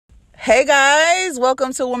Hey guys,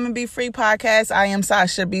 welcome to Women Be Free podcast. I am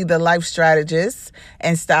Sasha B, the life strategist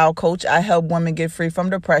and style coach. I help women get free from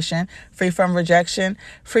depression, free from rejection,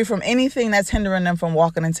 free from anything that's hindering them from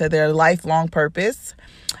walking into their lifelong purpose.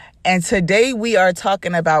 And today we are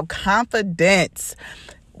talking about confidence.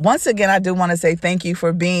 Once again, I do want to say thank you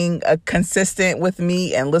for being consistent with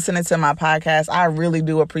me and listening to my podcast. I really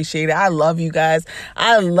do appreciate it. I love you guys.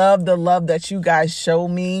 I love the love that you guys show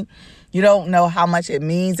me. You don't know how much it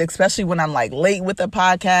means, especially when I'm like late with the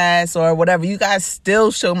podcast or whatever. You guys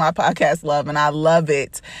still show my podcast love and I love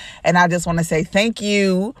it. And I just want to say thank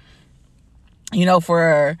you,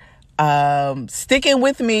 for sticking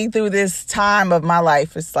with me through this time of my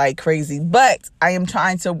life. It's like crazy, but I am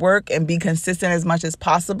trying to work and be consistent as much as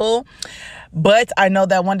possible. But I know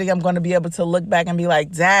that one day I'm going to be able to look back and be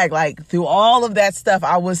like, dag, like through all of that stuff,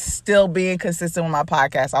 I was still being consistent with my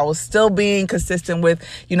podcast. I was still being consistent with,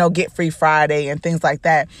 Get Free Friday and things like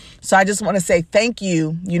that. So I just want to say thank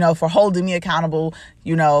you, for holding me accountable,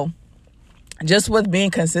 just with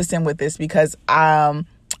being consistent with this, because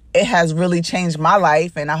it has really changed my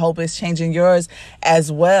life and I hope it's changing yours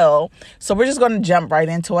as well. So we're just going to jump right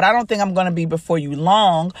into it. I don't think I'm going to be before you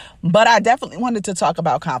long, but I definitely wanted to talk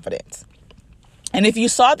about confidence. And if you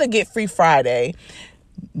saw the Get Free Friday,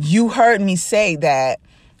 you heard me say that,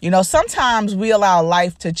 sometimes we allow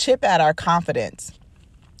life to chip at our confidence.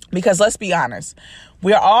 Because let's be honest,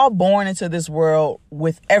 we're all born into this world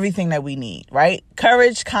with everything that we need, right?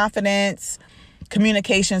 Courage, confidence,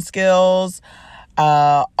 communication skills,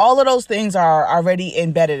 all of those things are already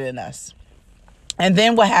embedded in us. And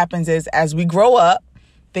then what happens is as we grow up,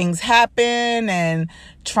 things happen and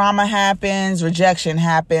trauma happens, rejection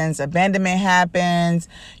happens, abandonment happens,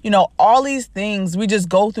 all these things, we just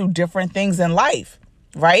go through different things in life,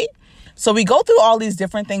 right? So we go through all these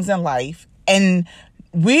different things in life and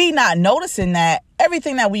we not noticing that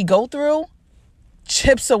everything that we go through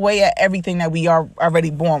chips away at everything that we are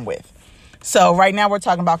already born with. So right now we're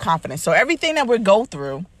talking about confidence. So everything that we go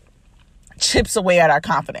through chips away at our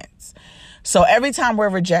confidence. So every time we're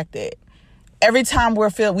rejected, every time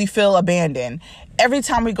we feel abandoned, every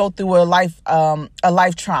time we go through a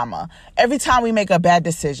life trauma, every time we make a bad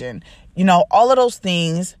decision, all of those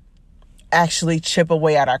things actually chip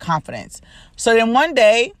away at our confidence. So then one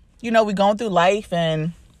day, we're going through life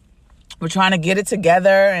and we're trying to get it together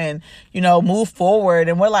and, move forward.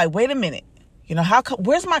 And we're like, wait a minute,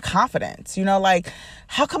 where's my confidence?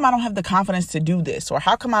 How come I don't have the confidence to do this? Or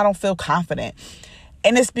how come I don't feel confident?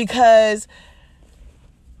 And it's because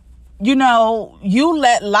you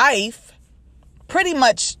let life pretty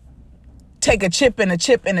much take a chip and a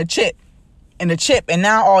chip and a chip and a chip. And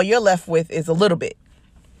now all you're left with is a little bit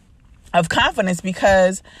of confidence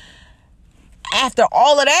because after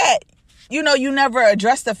all of that, you never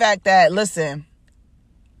address the fact that, listen,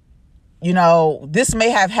 this may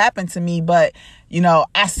have happened to me, but,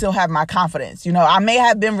 I still have my confidence. I may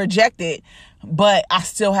have been rejected, but I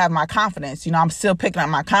still have my confidence. I'm still picking up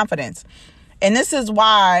my confidence. And this is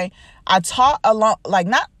why I taught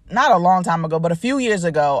not a long time ago, but a few years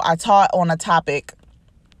ago, I taught on a topic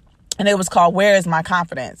and it was called, Where is My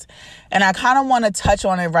Confidence? And I kind of want to touch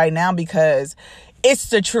on it right now because it's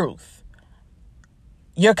the truth.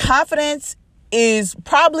 Your confidence is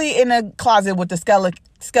probably in a closet with the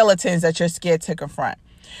skeletons that you're scared to confront.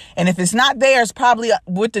 And if it's not there, it's probably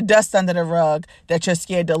with the dust under the rug that you're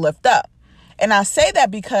scared to lift up. And I say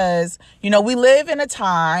that because, we live in a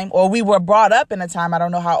time, or we were brought up in a time, I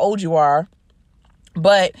don't know how old you are,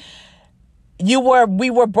 but we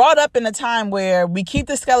were brought up in a time where we keep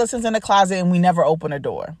the skeletons in the closet and we never open a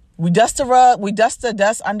door. We dust the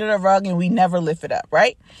dust under the rug and we never lift it up,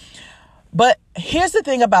 right? But here's the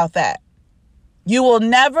thing about that. You will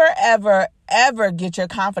never, ever, ever get your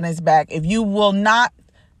confidence back if you will not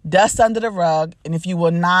dust under the rug and if you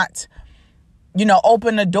will not,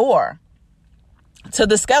 open the door to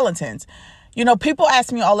the skeletons. People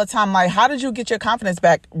ask me all the time, like, how did you get your confidence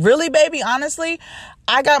back? Really, baby? Honestly,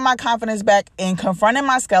 I got my confidence back in confronting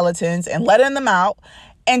my skeletons and letting them out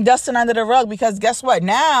and dusting under the rug, because guess what?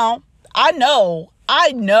 Now I know,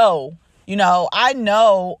 I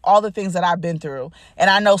know all the things that I've been through. And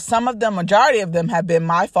I know some of them, majority of them have been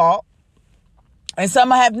my fault and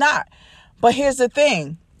some have not. But here's the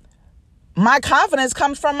thing. My confidence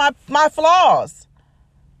comes from my flaws.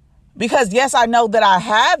 Because yes, I know that I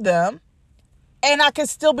have them and I can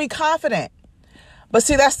still be confident. But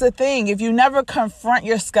see, that's the thing. If you never confront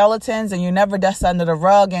your skeletons and you never dust under the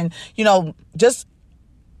rug and, just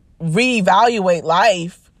reevaluate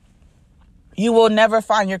life, you will never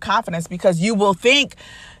find your confidence because you will think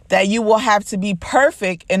that you will have to be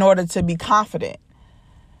perfect in order to be confident.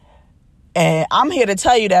 And I'm here to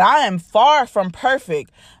tell you that I am far from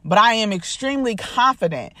perfect, but I am extremely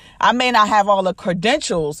confident. I may not have all the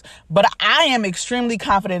credentials, but I am extremely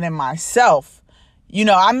confident in myself. You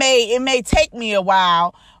know, it may take me a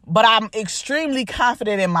while, but I'm extremely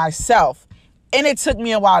confident in myself. And it took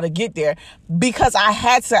me a while to get there because I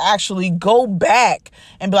had to actually go back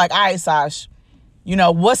and be like, all right, Sash, you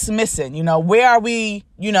know, what's missing? You know, where are we,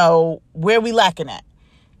 where are we lacking at?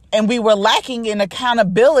 And we were lacking in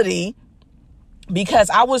accountability because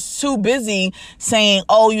I was too busy saying,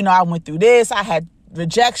 oh, I went through this. I had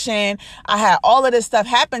rejection. I had all of this stuff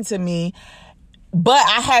happen to me, but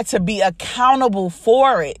I had to be accountable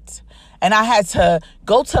for it. And I had to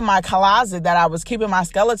go to my closet that I was keeping my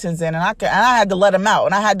skeletons in, and I had to let them out.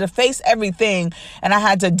 And I had to face everything, and I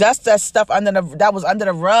had to dust that stuff that was under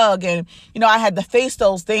the rug. And, I had to face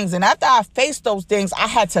those things. And after I faced those things, I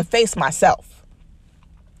had to face myself.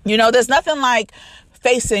 There's nothing like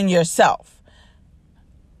facing yourself.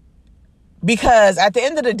 Because at the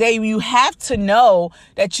end of the day, you have to know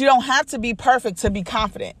that you don't have to be perfect to be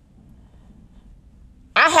confident.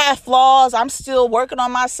 I have flaws. I'm still working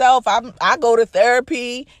on myself. I go to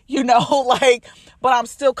therapy, but I'm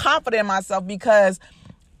still confident in myself because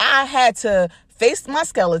I had to face my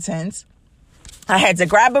skeletons. I had to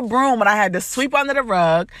grab a broom and I had to sweep under the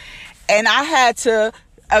rug, and I had to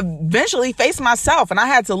eventually face myself, and I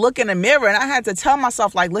had to look in the mirror and I had to tell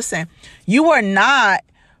myself, like, listen, you are not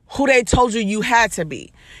who they told you had to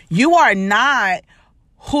be. You are not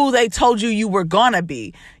who they told you were gonna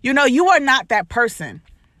be. You are not that person.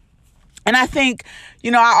 And I think,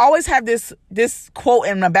 I always have this quote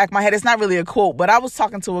in the back of my head. It's not really a quote, but I was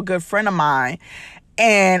talking to a good friend of mine,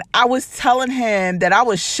 and I was telling him that I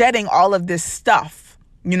was shedding all of this stuff.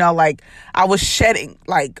 I was shedding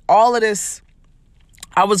all of this.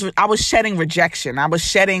 I was shedding rejection. I was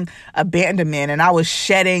shedding abandonment, and I was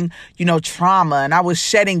shedding, trauma, and I was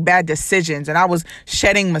shedding bad decisions, and I was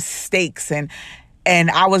shedding mistakes,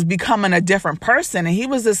 and I was becoming a different person. And he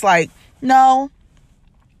was just like, no,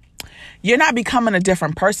 you're not becoming a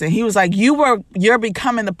different person. He was like, you're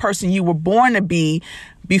becoming the person you were born to be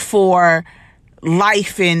before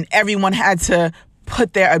life and everyone had to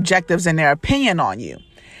put their objectives and their opinion on you.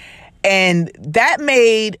 And that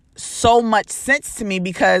made so much sense to me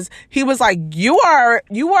because he was like, you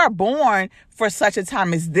are born for such a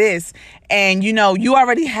time as this. And, you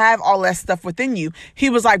already have all that stuff within you.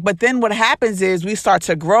 He was like, but then what happens is we start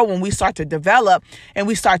to grow and we start to develop and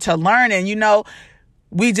we start to learn. And,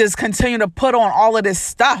 we just continue to put on all of this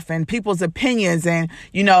stuff and people's opinions and,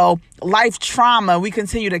 life trauma. We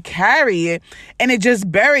continue to carry it, and it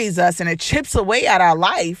just buries us and it chips away at our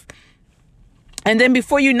life. And then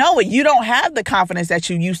before you know it, you don't have the confidence that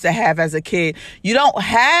you used to have as a kid. You don't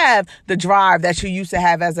have the drive that you used to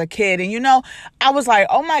have as a kid. And, I was like,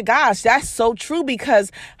 oh my gosh, that's so true,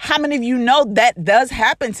 because how many of you know that does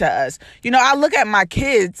happen to us? I look at my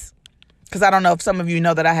kids, because I don't know if some of you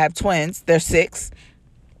know that I have twins. They're 6.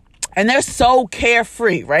 And they're so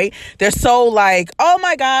carefree, right? They're so like, oh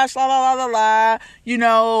my gosh, la, la, la, la,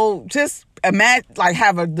 la, just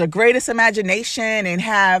have the greatest imagination and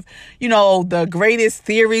have, the greatest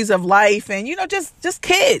theories of life and, just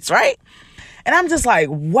kids, right? And I'm just like,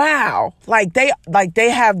 wow, they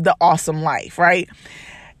have the awesome life, right?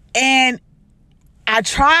 And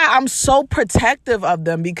I'm so protective of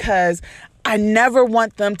them because I never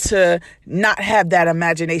want them to not have that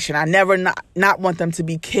imagination. I never not want them to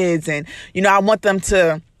be kids. And, I want them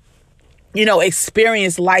to,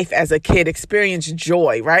 experience life as a kid, experience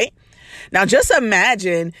joy, right? Now, just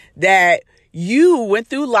imagine that you went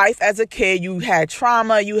through life as a kid. You had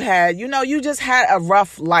trauma. You had, you just had a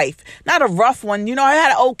rough life. Not a rough one. I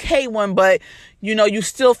had an okay one, but, you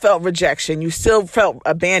still felt rejection. You still felt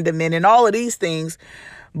abandonment and all of these things.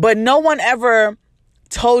 But no one ever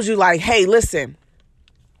told you like, hey, listen,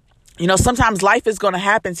 sometimes life is going to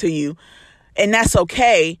happen to you and that's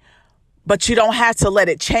okay, but you don't have to let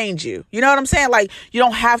it change you. You know what I'm saying? Like, you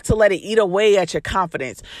don't have to let it eat away at your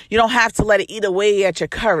confidence. You don't have to let it eat away at your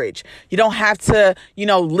courage. You don't have to,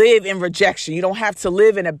 live in rejection. You don't have to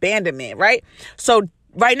live in abandonment, right? So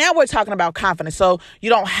right now we're talking about confidence. So you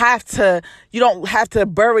don't have to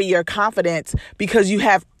bury your confidence because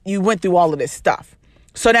you went through all of this stuff.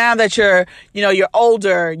 So now that you're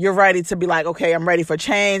older, you're ready to be like, okay, I'm ready for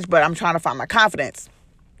change, but I'm trying to find my confidence.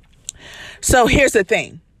 So here's the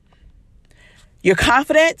thing. Your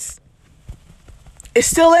confidence is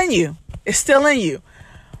still in you. It's still in you.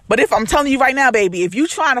 But if I'm telling you right now, baby, if you're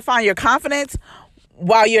trying to find your confidence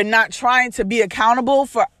while you're not trying to be accountable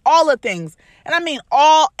for all the things, and I mean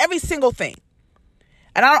every single thing.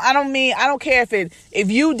 And I don't care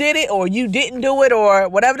if you did it or you didn't do it or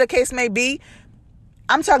whatever the case may be.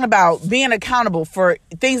 I'm talking about being accountable for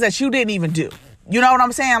things that you didn't even do. You know what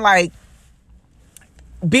I'm saying? Like,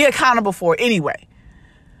 be accountable for it anyway.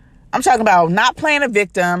 I'm talking about not playing a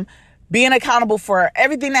victim, being accountable for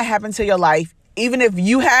everything that happened to your life, even if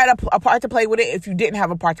you had a part to play with it, if you didn't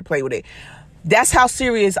have a part to play with it. That's how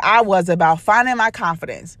serious I was about finding my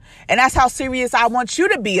confidence. And that's how serious I want you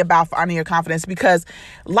to be about finding your confidence, because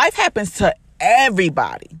life happens to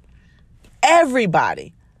everybody.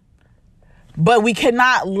 Everybody. But we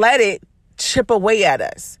cannot let it chip away at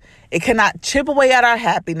us. It cannot chip away at our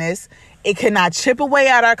happiness. It cannot chip away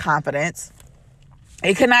at our confidence.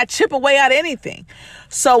 It cannot chip away at anything.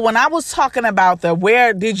 So when I was talking about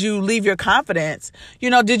where did you leave your confidence?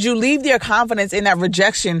 Did you leave your confidence in that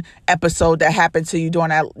rejection episode that happened to you during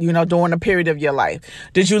that, during a period of your life?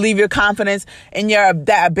 Did you leave your confidence in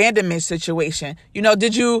that abandonment situation?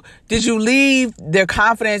 Did you leave their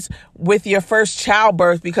confidence with your first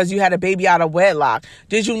childbirth because you had a baby out of wedlock?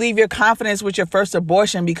 Did you leave your confidence with your first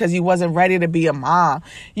abortion because you wasn't ready to be a mom?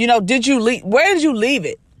 Where did you leave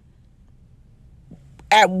it?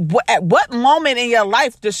 At what moment in your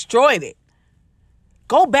life destroyed it?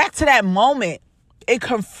 Go back to that moment and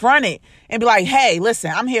confront it and be like, hey,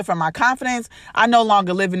 listen, I'm here for my confidence. I no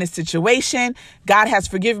longer live in this situation. God has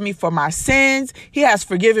forgiven me for my sins. He has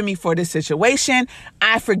forgiven me for this situation.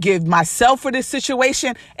 I forgive myself for this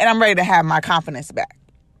situation, and I'm ready to have my confidence back.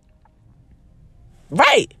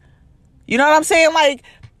 Right. You know what I'm saying? Like,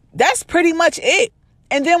 that's pretty much it.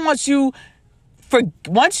 And then once you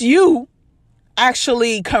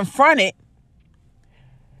actually confront it,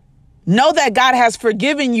 know that God has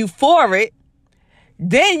forgiven you for it,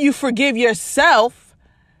 then you forgive yourself,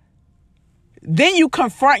 then you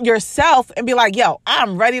confront yourself and be like, yo,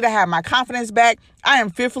 I'm ready to have my confidence back. I am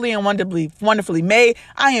fearfully and wonderfully made.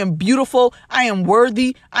 I am beautiful. I am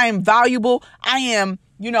worthy. I am valuable. I am,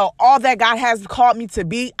 all that God has called me to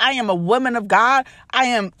be. I am a woman of God. I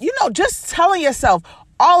am, just telling yourself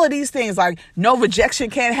all of these things, like no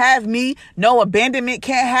rejection can't have me. No abandonment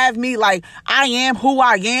can't have me. Like, I am who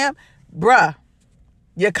I am. Bruh,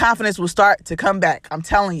 your confidence will start to come back. I'm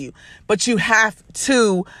telling you. But you have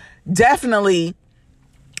to definitely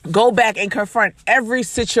go back and confront every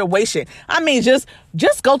situation. I mean, just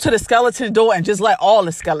go to the skeleton door and just let all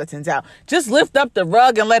the skeletons out. Just lift up the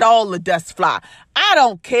rug and let all the dust fly. I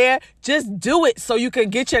don't care. Just do it so you can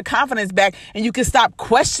get your confidence back and you can stop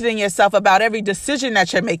questioning yourself about every decision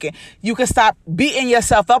that you're making. You can stop beating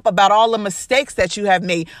yourself up about all the mistakes that you have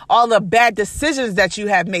made, all the bad decisions that you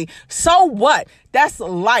have made. So what? That's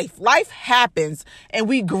life. Life happens and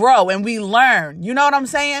we grow and we learn. You know what I'm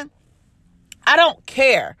saying? I don't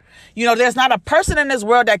care. There's not a person in this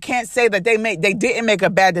world that can't say that they didn't make a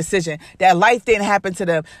bad decision, that life didn't happen to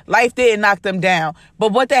them, life didn't knock them down.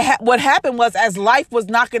 But what happened was, as life was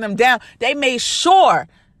knocking them down, they made sure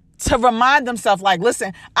to remind themselves, like,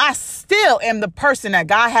 listen, I still am the person that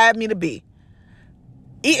God had me to be.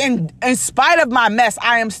 In spite of my mess,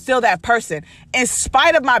 I am still that person. In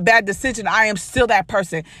spite of my bad decision, I am still that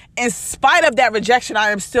person. In spite of that rejection,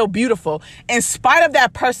 I am still beautiful. In spite of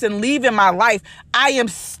that person leaving my life, I am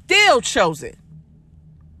still chosen.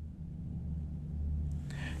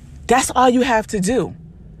 That's all you have to do.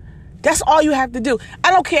 That's all you have to do.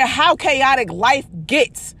 I don't care how chaotic life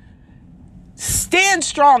gets. Stand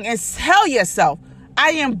strong and tell yourself, I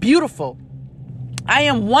am beautiful. I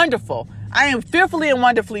am wonderful. I am fearfully and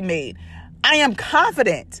wonderfully made. I am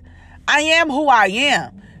confident. I am who I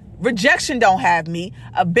am. Rejection don't have me.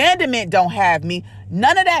 Abandonment don't have me.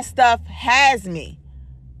 None of that stuff has me.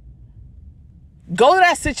 Go to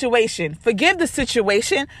that situation. Forgive the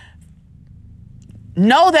situation.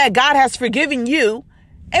 Know that God has forgiven you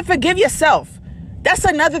and forgive yourself. That's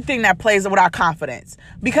another thing that plays with our confidence,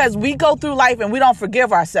 because we go through life and we don't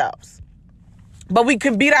forgive ourselves. But we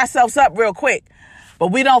can beat ourselves up real quick. But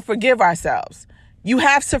we don't forgive ourselves. You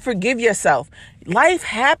have to forgive yourself. Life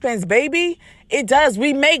happens, baby. It does.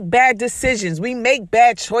 We make bad decisions. We make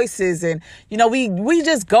bad choices. And, we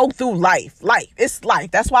just go through life. It's life.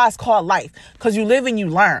 That's why it's called life. Because you live and you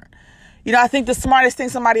learn. I think the smartest thing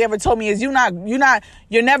somebody ever told me is you're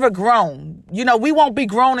never grown. We won't be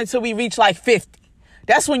grown until we reach like 50.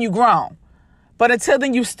 That's when you grown. But until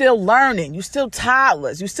then, you still learning. You still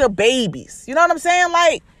toddlers. You still babies. You know what I'm saying?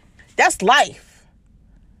 Like, that's life.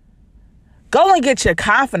 Go and get your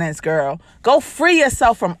confidence, girl. Go free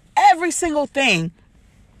yourself from every single thing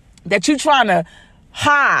that you're trying to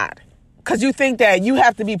hide because you think that you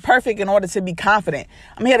have to be perfect in order to be confident.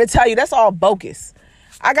 I'm here to tell you that's all bogus.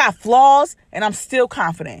 I got flaws and I'm still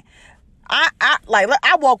confident.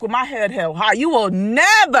 I walk with my head held high. You will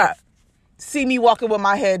never see me walking with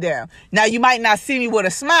my head down. Now, you might not see me with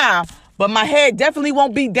a smile, but my head definitely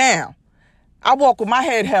won't be down. I walk with my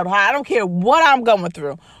head held high. I don't care what I'm going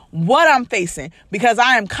through, what I'm facing, because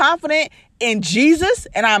I am confident in Jesus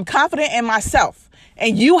and I'm confident in myself.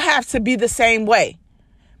 And you have to be the same way.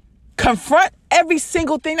 Confront every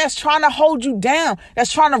single thing that's trying to hold you down,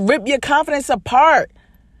 that's trying to rip your confidence apart.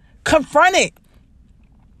 Confront it.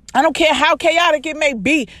 I don't care how chaotic it may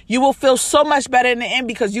be. You will feel so much better in the end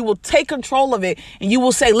because you will take control of it and you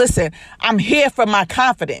will say, listen, I'm here for my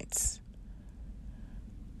confidence.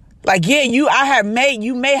 Like, yeah, you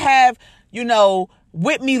may have,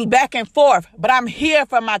 whipped me back and forth, but I'm here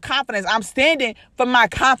for my confidence. I'm standing for my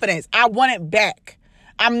confidence. I want it back.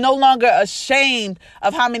 I'm no longer ashamed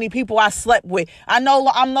of how many people I slept with. I'm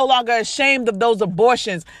no longer ashamed of those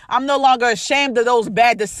abortions. I'm no longer ashamed of those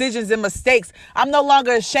bad decisions and mistakes. I'm no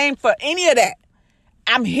longer ashamed for any of that.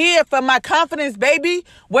 I'm here for my confidence, baby.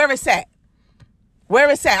 Where it's at.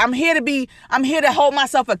 I'm here to hold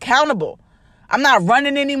myself accountable. I'm not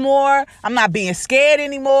running anymore. I'm not being scared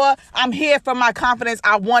anymore. I'm here for my confidence.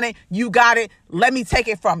 I want it. You got it. Let me take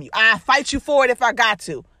it from you. I'll fight you for it if I got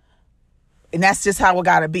to. And that's just how it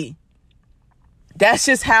gotta be. That's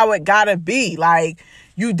just how it gotta be. Like,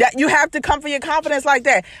 you have to come for your confidence like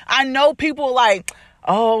that. I know people like,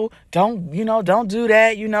 oh, don't do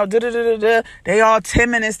that. They all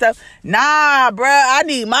timid and stuff. Nah, bruh, I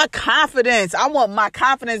need my confidence. I want my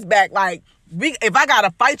confidence back. Like, if I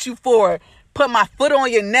gotta fight you for it, put my foot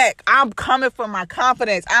on your neck, I'm coming for my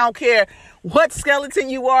confidence. I don't care what skeleton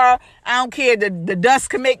you are. I don't care. The dust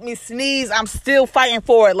can make me sneeze. I'm still fighting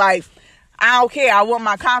for it. Like, I don't care. I want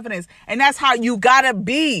my confidence. And that's how you gotta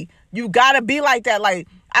be. You gotta be like that. Like,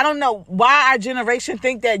 I don't know why our generation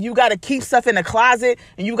think that you gotta keep stuff in the closet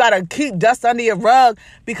and you gotta keep dust under your rug,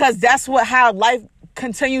 because that's how life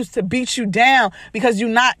continues to beat you down, because you're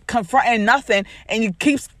not confronting nothing and you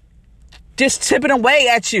keep just chipping away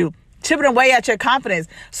at your confidence.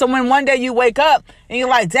 So when one day you wake up and you're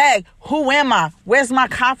like, dang, who am I? Where's my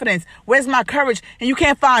confidence? Where's my courage? And you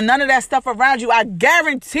can't find none of that stuff around you. I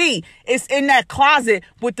guarantee it's in that closet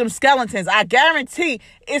with them skeletons. I guarantee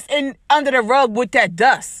it's under the rug with that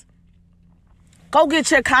dust. Go get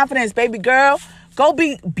your confidence, baby girl. Go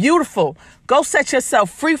be beautiful. Go set yourself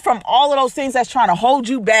free from all of those things that's trying to hold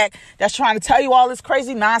you back, that's trying to tell you all this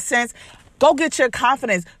crazy nonsense. Go get your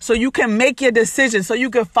confidence so you can make your decisions, so you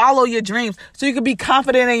can follow your dreams, so you can be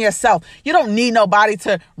confident in yourself. You don't need nobody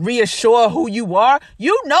to reassure who you are.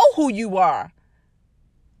 You know who you are.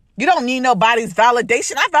 You don't need nobody's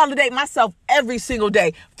validation. I validate myself every single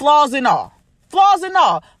day. Flaws and all.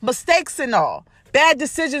 Mistakes and all. Bad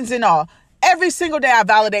decisions and all. Every single day I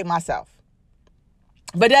validate myself.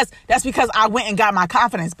 But that's because I went and got my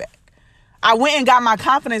confidence back. I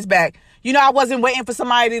wasn't waiting for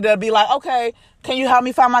somebody to be like, okay, can you help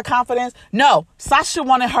me find my confidence? No, Sasha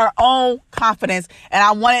wanted her own confidence, and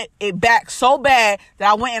I wanted it back so bad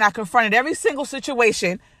that I went and I confronted every single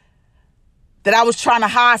situation that I was trying to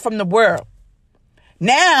hide from the world.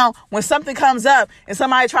 Now, when something comes up and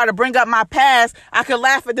somebody try to bring up my past, I could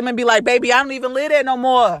laugh at them and be like, baby, I don't even live there no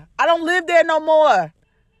more. I don't live there no more.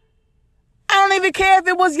 I don't even care if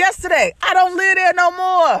it was yesterday. I don't live there no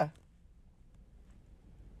more.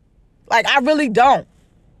 Like, I really don't.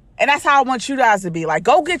 And that's how I want you guys to be. Like,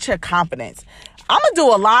 go get your confidence. I'm going to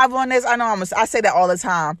do a live on this. I know I say that all the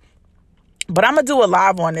time. But I'm going to do a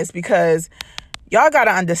live on this because y'all got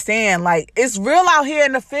to understand, like, it's real out here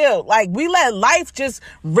in the field. Like, we let life just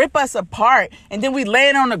rip us apart. And then we lay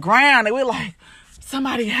it on the ground and we're like,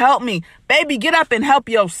 somebody help me. Baby, get up and help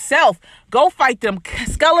yourself. Go fight them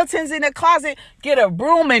skeletons in the closet. Get a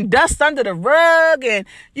broom and dust under the rug. And,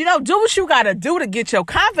 do what you got to do to get your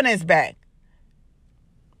confidence back.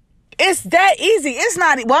 It's that easy. It's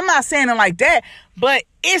not, well, I'm not saying it like that, but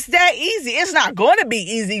it's that easy. It's not going to be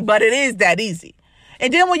easy, but it is that easy.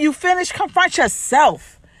 And then when you finish, confront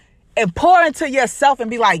yourself and pour into yourself and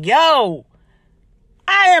be like, yo,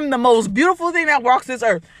 I am the most beautiful thing that walks this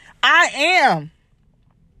earth. I am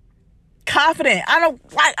confident.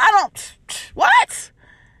 What?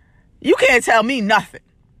 You can't tell me nothing.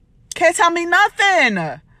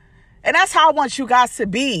 And that's how I want you guys to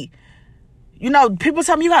be. People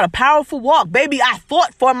tell me you got a powerful walk. Baby, I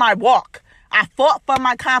fought for my walk. I fought for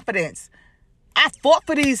my confidence. I fought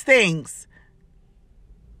for these things.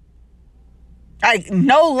 Like,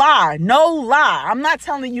 no lie. I'm not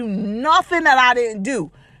telling you nothing that I didn't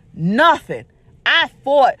do. Nothing. I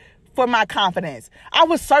fought for my confidence. I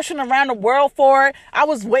was searching around the world for it. I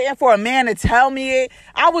was waiting for a man to tell me it.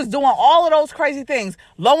 I was doing all of those crazy things.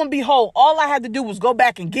 Lo and behold, all I had to do was go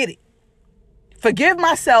back and get it. forgive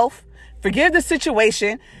myself, forgive the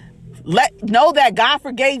situation, know that God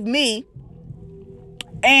forgave me,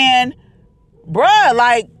 and bruh,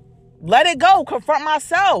 like, let it go, confront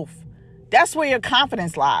myself. That's where your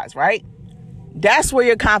confidence lies, right? That's where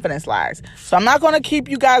your confidence lies. So I'm not going to keep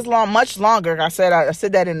you guys much longer. I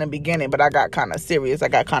said that in the beginning, but I got kind of serious. I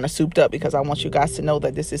got kind of souped up because I want you guys to know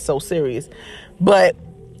that this is so serious. But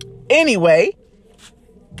anyway,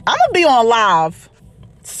 I'm going to be on live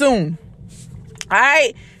soon. All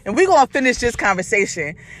right? And we're going to finish this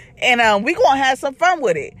conversation. And we're going to have some fun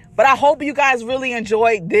with it. But I hope you guys really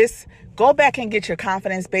enjoyed this. Go back and get your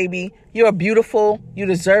confidence, baby. You're beautiful. You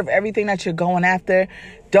deserve everything that you're going after.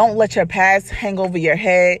 Don't let your past hang over your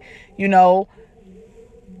head.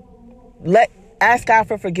 Ask God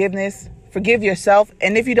for forgiveness. Forgive yourself.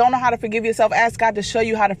 And if you don't know how to forgive yourself, ask God to show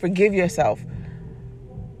you how to forgive yourself.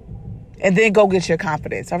 And then go get your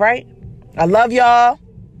confidence. All right? I love y'all.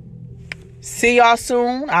 See y'all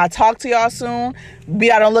soon. I'll talk to y'all soon.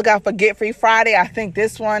 Be on the lookout for Get Free Friday. I think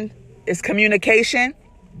this one is communication.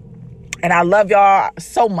 And I love y'all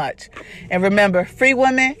so much. And remember, free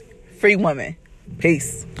women, free women.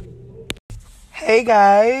 Peace. Hey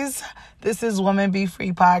guys, this is Woman Be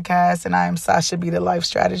Free Podcast, and I am Sasha B, the life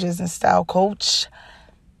strategist and style coach.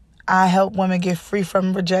 I help women get free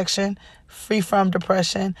from rejection, free from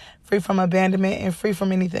depression, free from abandonment, and free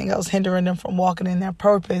from anything else hindering them from walking in their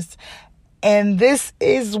purpose. And this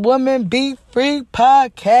is Woman Be Free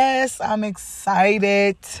Podcast. I'm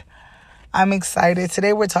excited.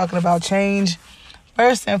 Today we're talking about change.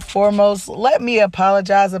 First and foremost, let me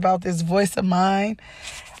apologize about this voice of mine.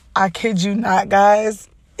 I kid you not, guys.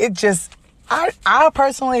 I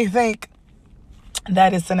personally think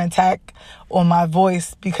that it's an attack on my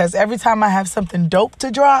voice because every time I have something dope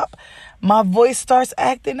to drop, my voice starts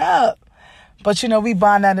acting up. But, we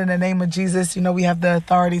bind that in the name of Jesus. We have the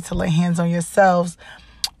authority to lay hands on ourselves.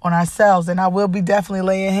 And I will be definitely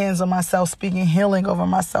laying hands on myself, speaking healing over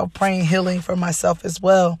myself, praying healing for myself as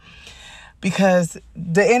well. Because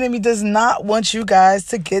the enemy does not want you guys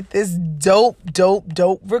to get this dope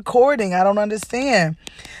recording. I don't understand.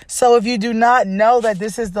 So if you do not know that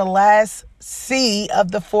this is the last C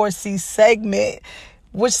of the 4C segment,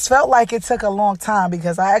 which felt like it took a long time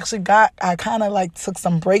because I kind of took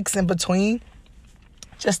some breaks in between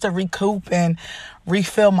just to recoup and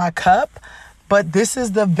refill my cup. But this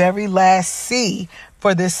is the very last C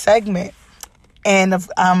for this segment. And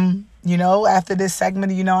after this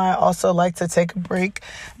segment, I also like to take a break.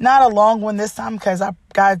 Not a long one this time because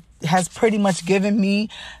God has pretty much given me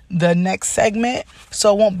the next segment.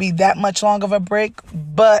 So it won't be that much long of a break.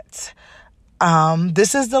 But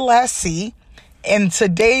this is the last C. In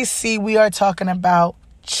today's C, we are talking about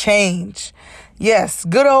change. Yes,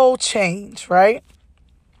 good old change, right?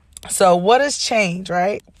 So what is change,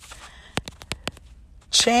 right?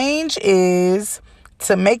 Change is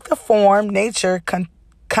to make the form, nature,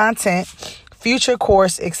 content, future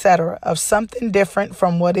course, etc. of something different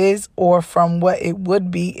from what is or from what it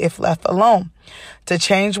would be if left alone. To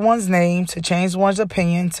change one's name, to change one's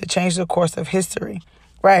opinion, to change the course of history.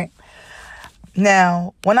 Right.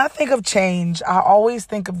 Now, when I think of change, I always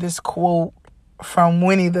think of this quote from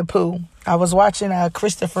Winnie the Pooh. I was watching a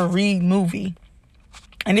Christopher Reeve movie.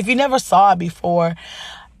 And if you never saw it before,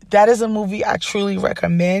 that is a movie I truly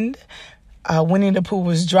recommend. Winnie the Pooh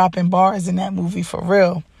was dropping bars in that movie for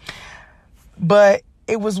real. But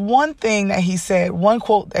it was one thing that he said, one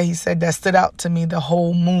quote that he said that stood out to me the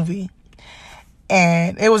whole movie.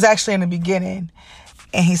 And it was actually in the beginning.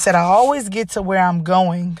 And he said, I always get to where I'm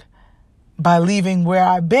going by leaving where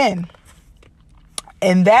I've been.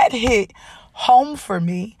 And that hit home for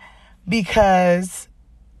me because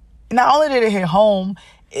not only did it hit home,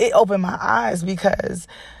 it opened my eyes because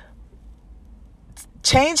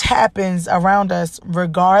change happens around us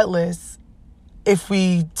regardless if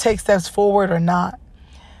we take steps forward or not.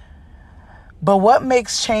 But what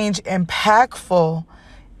makes change impactful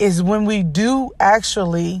is when we do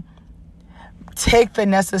actually take the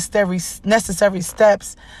necessary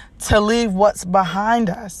steps to leave what's behind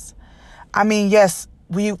us. I mean, yes,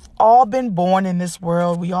 we've all been born in this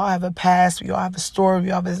world. We all have a past. We all have a story.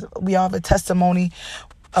 We all have a testimony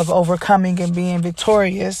of overcoming and being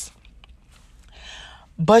victorious.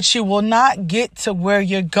 But you will not get to where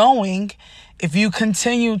you're going if you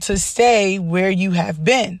continue to stay where you have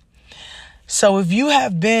been. So if you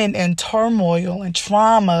have been in turmoil and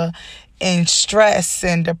trauma and stress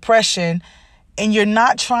and depression, and you're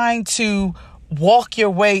not trying to walk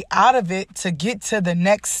your way out of it to get to the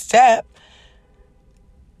next step,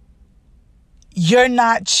 you're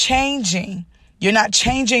not changing. You're not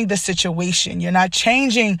changing the situation. You're not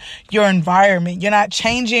changing your environment. You're not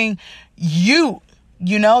changing you're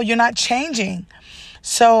not changing.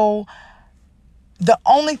 So the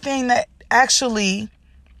only thing that actually,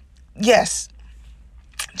 yes,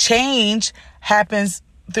 change happens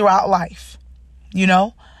throughout life,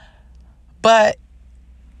 but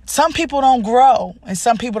some people don't grow and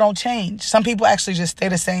some people don't change. Some people actually just stay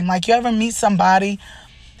the same. Like, you ever meet somebody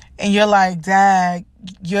and you're like, Dad,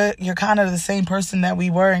 you're kind of the same person that we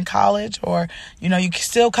were in college, or, you're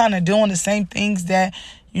still kind of doing the same things that,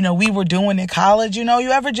 we were doing in college. You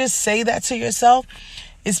ever just say that to yourself?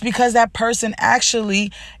 It's because that person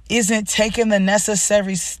actually isn't taking the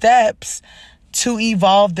necessary steps to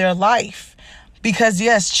evolve their life. Because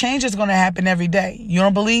yes, change is going to happen every day. You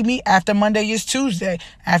don't believe me? After Monday is Tuesday.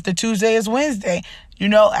 After Tuesday is Wednesday.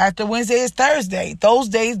 After Wednesday is Thursday. Those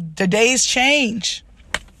days, the days change.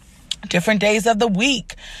 Different days of the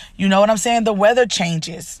week. You know what I'm saying? The weather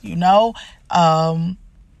changes. We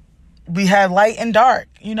have light and dark.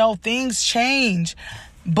 Things change.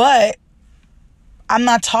 But I'm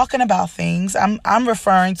not talking about things. I'm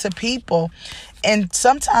referring to people. And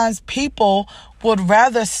sometimes people would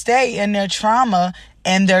rather stay in their trauma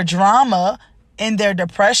and their drama and their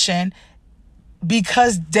depression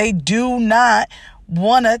because they do not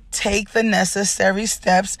want to take the necessary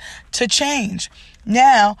steps to change.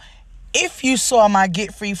 Now, if you saw my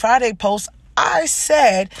Get Free Friday post, I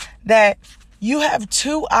said that you have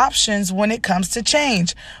two options when it comes to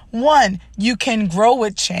change. One, you can grow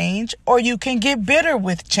with change, or you can get bitter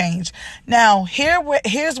with change. Now,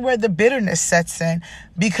 here's where the bitterness sets in,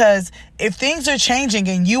 because if things are changing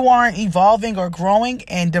and you aren't evolving or growing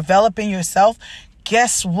and developing yourself,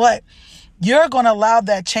 guess what? You're going to allow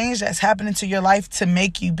that change that's happening to your life to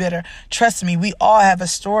make you bitter. Trust me, we all have a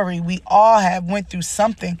story. We all have went through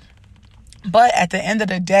something. But at the end of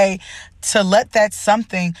the day, to let that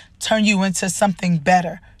something turn you into something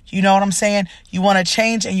better. You know what I'm saying? You want to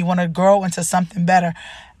change and you want to grow into something better.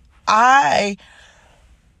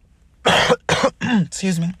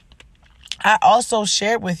 Excuse me. I also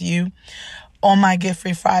shared with you on my Get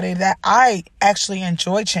Free Friday that I actually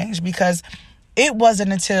enjoy change, because it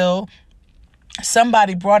wasn't until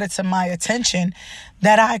somebody brought it to my attention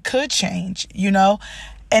that I could change,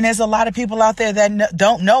 And there's a lot of people out there that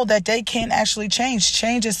don't know that they can actually change.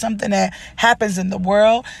 Change is something that happens in the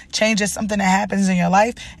world. Change is something that happens in your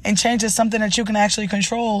life. And change is something that you can actually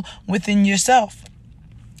control within yourself.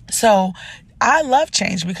 So I love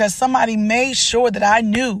change because somebody made sure that I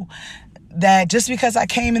knew that just because I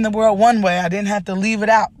came in the world one way, I didn't have to leave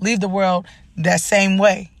the world that same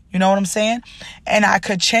way. You know what I'm saying? And I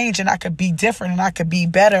could change, and I could be different, and I could be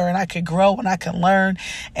better, and I could grow, and I could learn,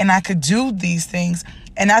 and I could do these things.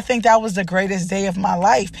 And I think that was the greatest day of my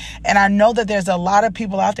life. And I know that there's a lot of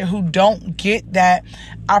people out there who don't get that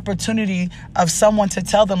opportunity of someone to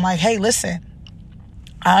tell them, like, hey, listen,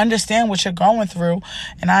 I understand what you're going through,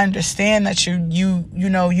 and I understand that you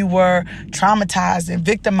were traumatized and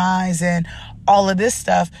victimized and all of this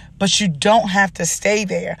stuff, but you don't have to stay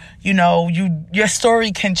there. Your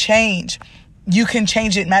story can change. You can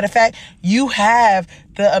change it. Matter of fact, you have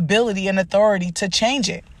the ability and authority to change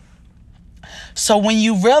it. So when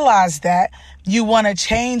you realize that, you want to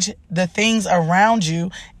change the things around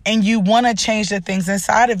you, and you want to change the things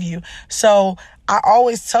inside of you. So I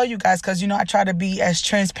always tell you guys, because, I try to be as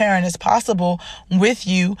transparent as possible with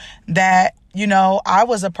you, that, I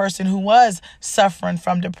was a person who was suffering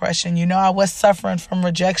from depression. I was suffering from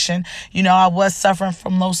rejection. I was suffering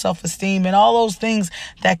from low self-esteem and all those things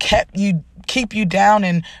that keep you down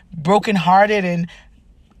and brokenhearted and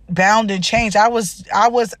bound in change. I was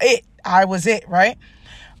it, right?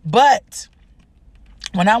 But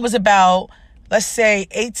when I was about, let's say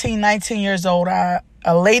 18, 19 years old, a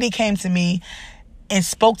lady came to me and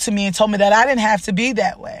spoke to me and told me that I didn't have to be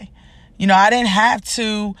that way. I didn't have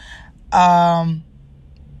to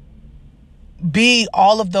be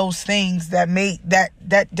all of those things that made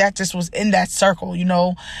that just was in that circle,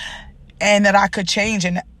 and that I could change.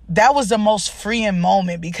 And that was the most freeing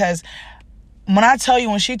moment, because when I tell you,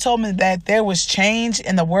 when she told me that there was change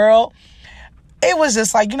in the world, it was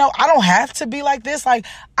just like, I don't have to be like this. Like,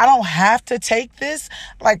 I don't have to take this.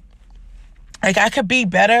 Like I could be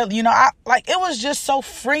better. It was just so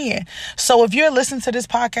freeing. So if you're listening to this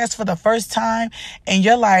podcast for the first time and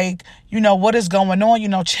you're like, what is going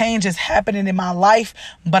on? Change is happening in my life,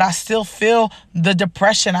 but I still feel the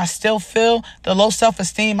depression. I still feel the low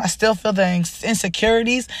self-esteem. I still feel the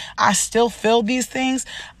insecurities. I still feel these things.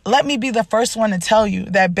 Let me be the first one to tell you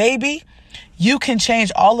that, baby, you can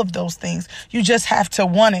change all of those things. You just have to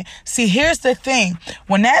want it. See, here's the thing.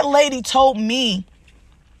 When that lady told me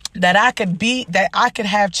that I could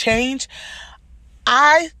have change,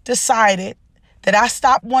 I decided that I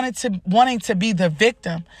stopped wanting to be the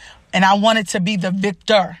victim, and I wanted to be the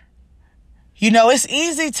victor. It's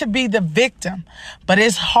easy to be the victim, but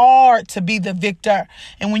it's hard to be the victor.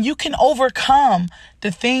 And when you can overcome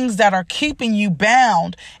the things that are keeping you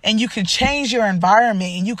bound, and you can change your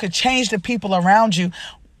environment, and you could change the people around you,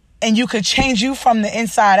 and you could change you from the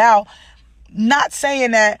inside out, not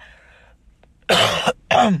saying that,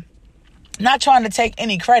 not trying to take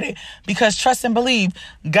any credit, because trust and believe,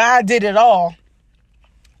 God did it all.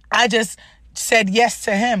 I just said yes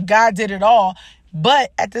to him. God did it all.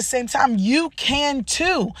 But at the same time, you can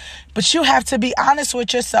too. But you have to be honest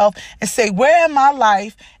with yourself and say, where in my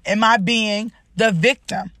life am I being the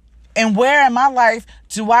victim? And where in my life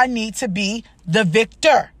do I need to be the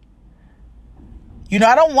victor?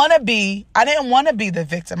 I didn't want to be the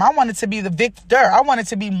victim. I wanted to be the victor. I wanted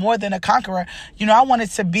to be more than a conqueror. I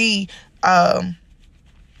wanted to be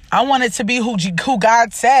who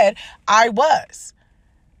God said I was.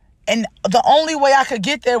 And the only way I could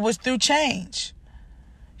get there was through change.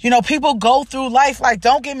 People go through life, like,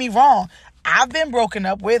 don't get me wrong, I've been broken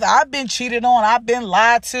up with, I've been cheated on, I've been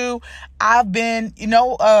lied to, I've been,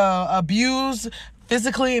 abused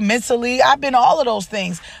physically and mentally. I've been all of those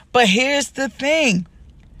things. But here's the thing.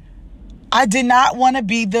 I did not want to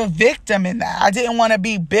be the victim in that. I didn't want to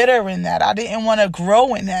be bitter in that. I didn't want to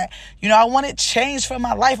grow in that. I wanted change for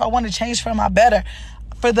my life. I wanted change for the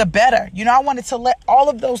better. I wanted to let all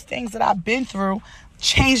of those things that I've been through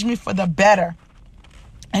change me for the better.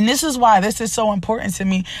 And this is why this is so important to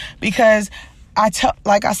me, because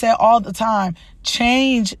like I said all the time,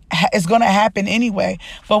 change is going to happen anyway.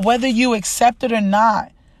 But whether you accept it or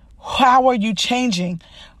not, how are you changing?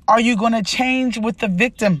 Are you going to change with the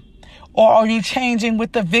victim, or are you changing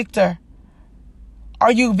with the victor?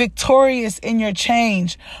 Are you victorious in your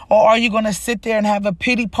change, or are you going to sit there and have a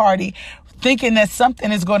pity party thinking that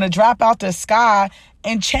something is going to drop out the sky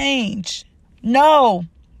and change? No,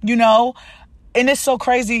 and it's so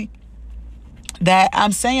crazy that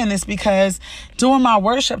I'm saying this, because during my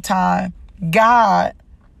worship time, God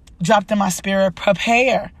dropped in my spirit,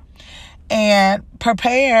 prepare. And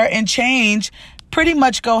prepare and change pretty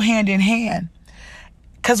much go hand in hand.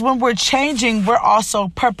 Because when we're changing, we're also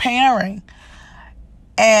preparing.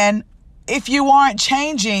 And if you aren't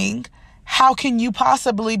changing, how can you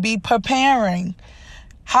possibly be preparing?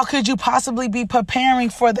 How could you possibly be preparing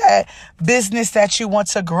for that business that you want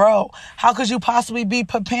to grow? How could you possibly be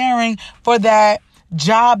preparing for that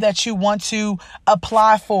job that you want to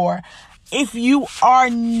apply for if you are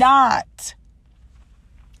not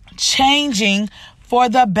changing for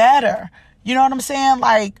the better? You know what I'm saying?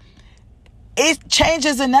 Like, change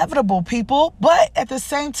is inevitable, people. But at the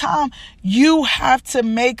same time, you have to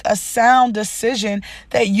make a sound decision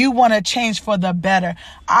that you want to change for the better.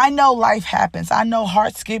 I know life happens. I know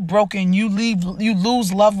hearts get broken. You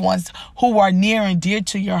lose loved ones who are near and dear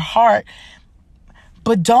to your heart.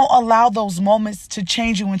 But don't allow those moments to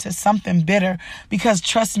change you into something bitter, because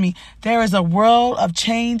trust me, there is a world of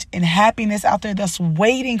change and happiness out there that's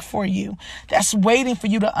waiting for you. That's waiting for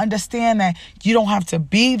you to understand that you don't have to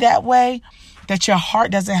be that way, that your heart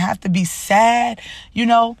doesn't have to be sad.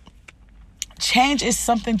 Change is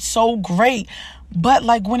something so great. But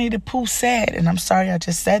like Winnie the Pooh said, and I'm sorry I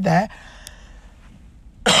just said that,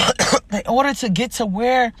 in order to get to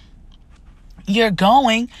where you're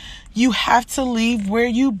going, you have to leave where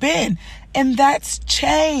you've been. And that's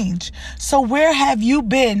change. So where have you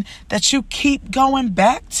been that you keep going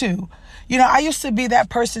back to? I used to be that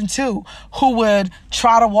person too, who would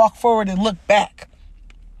try to walk forward and look back.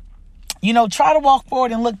 Try to walk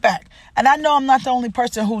forward and look back. And I know I'm not the only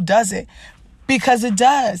person who does it, because it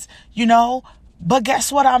does, But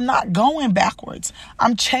guess what? I'm not going backwards.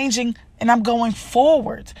 I'm changing and I'm going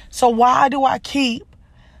forward. So why do I keep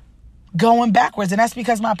going backwards? And that's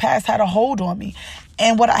because my past had a hold on me.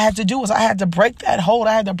 And what I had to do was I had to break that hold.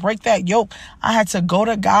 I had to break that yoke. I had to go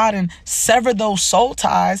to God and sever those soul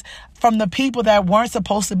ties from the people that weren't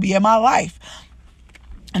supposed to be in my life.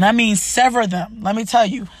 And I mean, sever them. Let me tell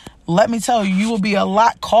you, you will be a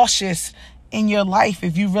lot cautious in your life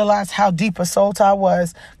if you realize how deep a soul tie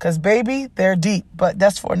was. Because, baby, they're deep. But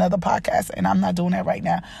that's for another podcast, and I'm not doing that right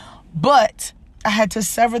now. But I had to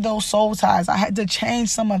sever those soul ties. I had to change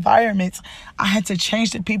some environments. I had to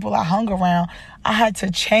change the people I hung around. I had to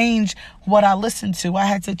change what I listened to. I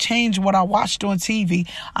had to change what I watched on TV.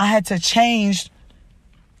 I had to change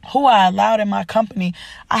who I allowed in my company.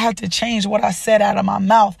 I had to change what I said out of my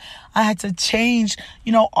mouth. I had to change,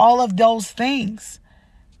 all of those things.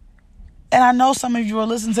 And I know some of you are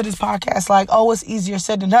listening to this podcast like, oh, it's easier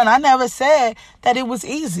said than done. I never said that it was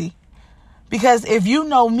easy. Because if you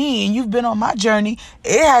know me and you've been on my journey,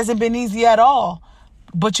 it hasn't been easy at all.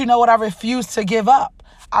 But you know what? I refuse to give up.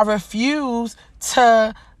 I refuse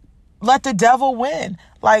to let the devil win.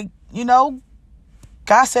 Like,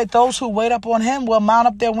 God said those who wait up on him will mount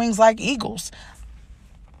up their wings like eagles.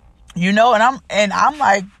 And I'm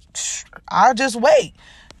like, I'll just wait.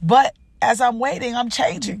 But as I'm waiting, I'm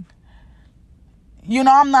changing.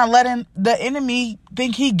 I'm not letting the enemy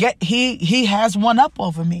think he has one up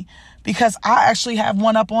over me, because I actually have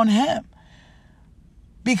one up on him,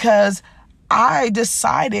 because I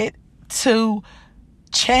decided to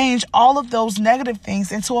change all of those negative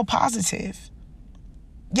things into a positive.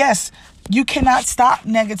 Yes, you cannot stop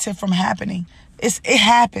negative from happening. It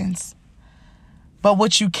happens. But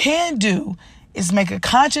what you can do is make a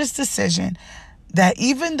conscious decision that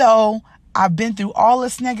even though I've been through all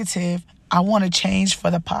this negative, I want to change for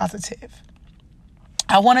the positive.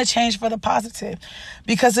 I want to change for the positive.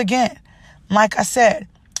 Because again, like I said,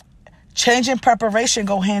 change and preparation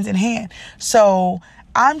go hand in hand. So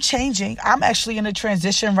I'm changing. I'm actually in a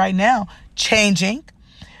transition right now, changing.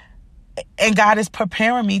 And God is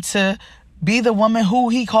preparing me to be the woman who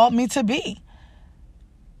he called me to be.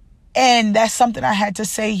 And that's something I had to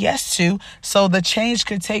say yes to so the change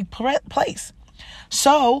could take place.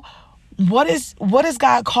 So what is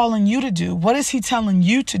God calling you to do? What is he telling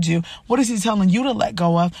you to do? What is he telling you to let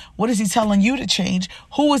go of? What is he telling you to change?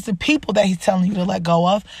 Who is the people that he's telling you to let go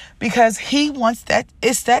of? Because he wants that.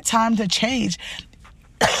 It's that time to change.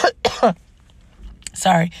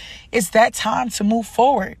 Sorry. It's that time to move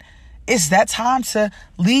forward. It's that time to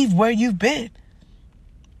leave where you've been.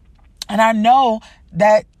 And I know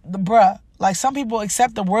that, like some people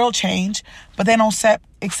accept the world change, but they don't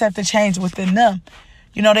accept the change within them.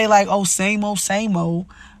 They like, oh, same old, same old.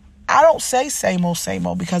 I don't say same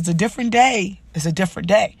old, because a different day is a different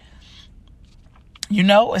day.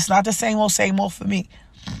 It's not the same old for me.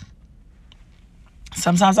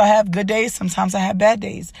 Sometimes I have good days. Sometimes I have bad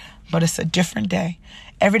days, but it's a different day.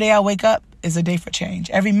 Every day I wake up is a day for change.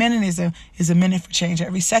 Every minute is a minute for change.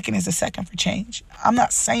 Every second is a second for change. I'm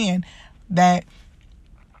not saying that,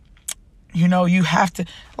 you have to,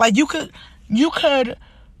 like, you could,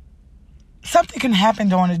 something can happen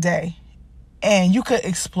during the day and you could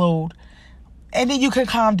explode, and then you could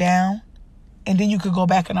calm down, and then you could go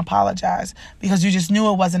back and apologize because you just knew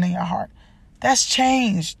it wasn't in your heart. That's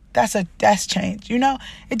change. That's change.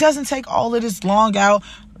 It doesn't take all of this drawn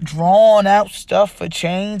out stuff for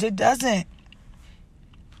change. It doesn't.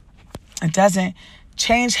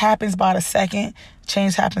 Change happens by the second.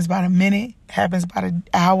 Change happens by the minute. Happens by the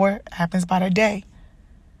hour. Happens by the day.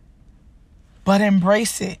 But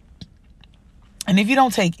embrace it. And if you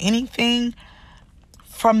don't take anything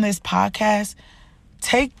from this podcast,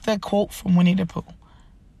 take the quote from Winnie the Pooh.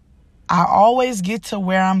 I always get to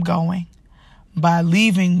where I'm going by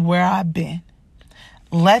leaving where I've been.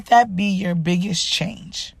 Let that be your biggest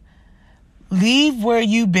change. Leave where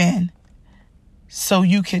you've been so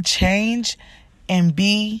you can change and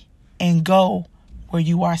be and go where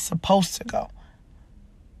you are supposed to go.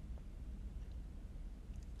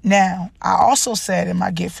 Now, I also said in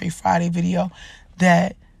my Get Free Friday video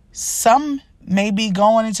that some may be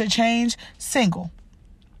going into change single.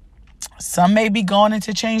 Some may be going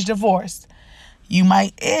into change divorced. You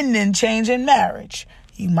might end in change in marriage.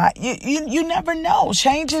 You never know.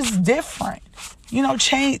 Change is different.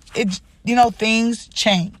 Things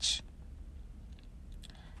change.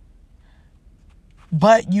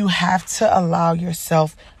 But you have to allow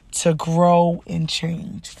yourself to grow and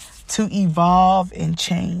change, to evolve and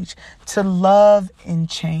change, to love and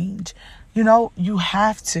change. You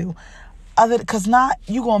have to. Because not,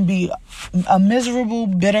 you're going to be a miserable,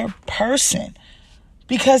 bitter person.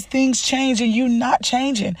 Because things change and you're not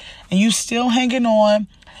changing. And you still hanging on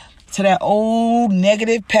to that old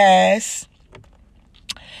negative past.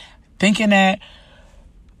 Thinking that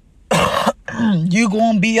you're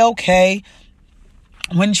going to be okay.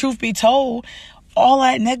 When truth be told, all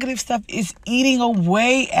that negative stuff is eating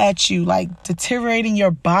away at you, like deteriorating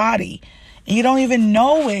your body. And you don't even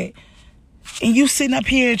know it. And you sitting up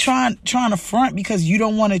here trying to front because you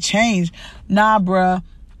don't want to change. Nah, bruh.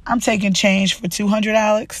 I'm taking change for $200,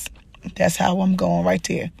 Alex. That's how I'm going right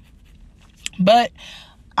there. But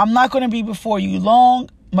I'm not going to be before you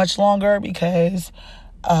much longer, because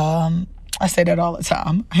I say that all the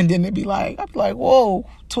time. And then I'd be like, whoa,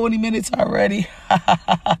 20 minutes already.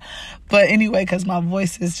 But anyway, because my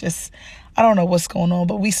voice is just, I don't know what's going on.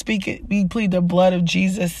 But we speak it. We plead the blood of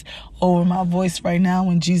Jesus over my voice right now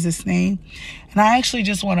in Jesus' name. And I actually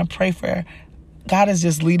just want to pray for, God is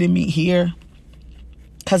just leading me here.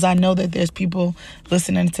 because I know that there's people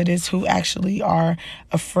listening to this who actually are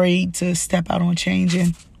afraid to step out on change.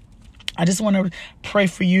 And I just want to pray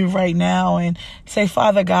for you right now and say,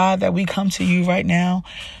 Father God, that we come to you right now,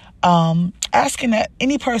 asking that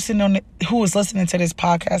any person who is listening to this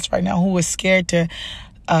podcast right now who is scared to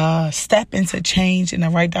step into change in the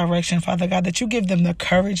right direction, Father God, that you give them the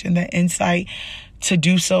courage and the insight to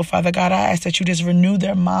do so, Father God. I ask that you just renew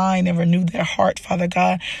their mind and renew their heart, Father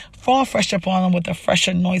God. Fall fresh upon them with a fresh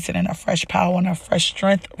anointing and a fresh power and a fresh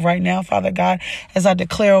strength right now, Father God, as I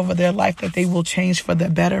declare over their life that they will change for the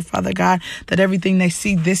better, Father God, that everything they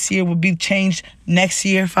see this year will be changed next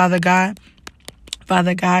year, Father God.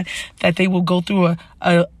 Father God, that they will go through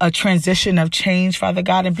a transition of change, Father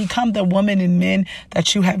God, and become the women and men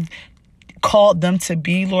that you have called them to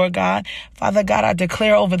be, Lord God. Father God, I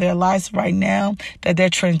declare over their lives right now that their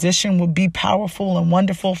transition will be powerful and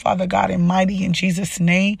wonderful, Father God, and mighty in Jesus'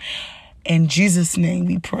 name. In Jesus' name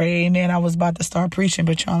we pray. Amen. I was about to start preaching,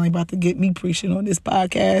 but y'all ain't about to get me preaching on this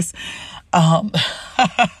podcast.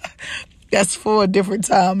 That's for a different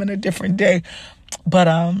time and a different day. But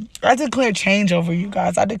I declare change over you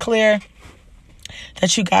guys. I declare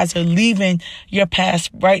that you guys are leaving your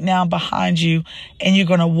past right now behind you, and you're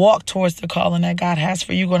going to walk towards the calling that God has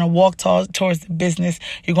for you. You're going to walk towards the business.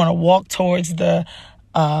 You're going to walk towards the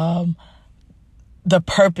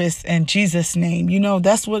purpose in Jesus' name. You know,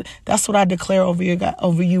 that's what I declare over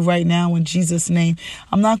you right now in Jesus' name.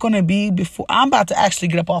 I'm not going to be before. I'm about to actually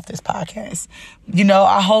get up off this podcast. You know,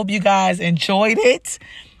 I hope you guys enjoyed it.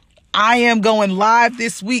 I am going live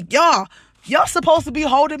this week. Y'all supposed to be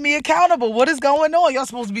holding me accountable. What is going on? Y'all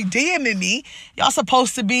supposed to be DMing me. Y'all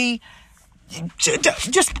supposed to be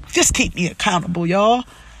just keep me accountable, y'all.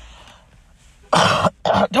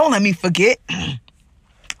 Don't let me forget.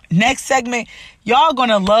 Next segment, y'all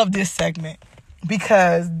gonna love this segment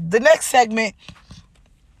because the next segment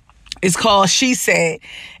is called She Said,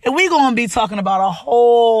 and we're gonna be talking about a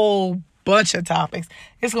whole bunch of topics.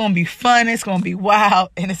 It's gonna be fun, it's gonna be wild,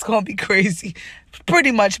 and it's gonna be crazy.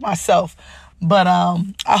 Pretty much myself. But I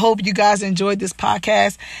hope you guys enjoyed this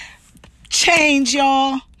podcast. Change,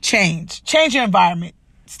 y'all. Change your environment.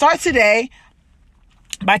 Start today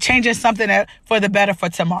by changing something for the better for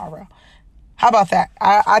tomorrow. How about that?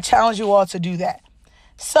 I challenge you all to do that.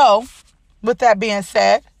 So, with that being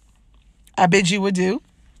said, I bid you adieu.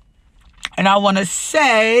 And I want to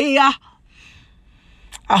say, I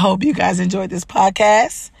hope you guys enjoyed this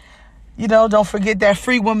podcast. You know, don't forget that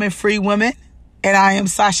free women. And I am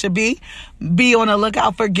Sasha B. Be on the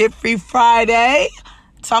lookout for Get Free Friday.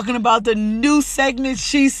 Talking about the new segment,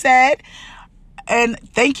 She Said. And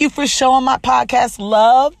thank you for showing my podcast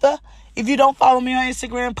love. If you don't follow me on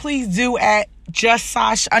Instagram, please do at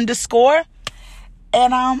justsash_.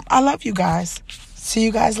 And I love you guys. See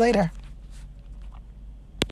you guys later.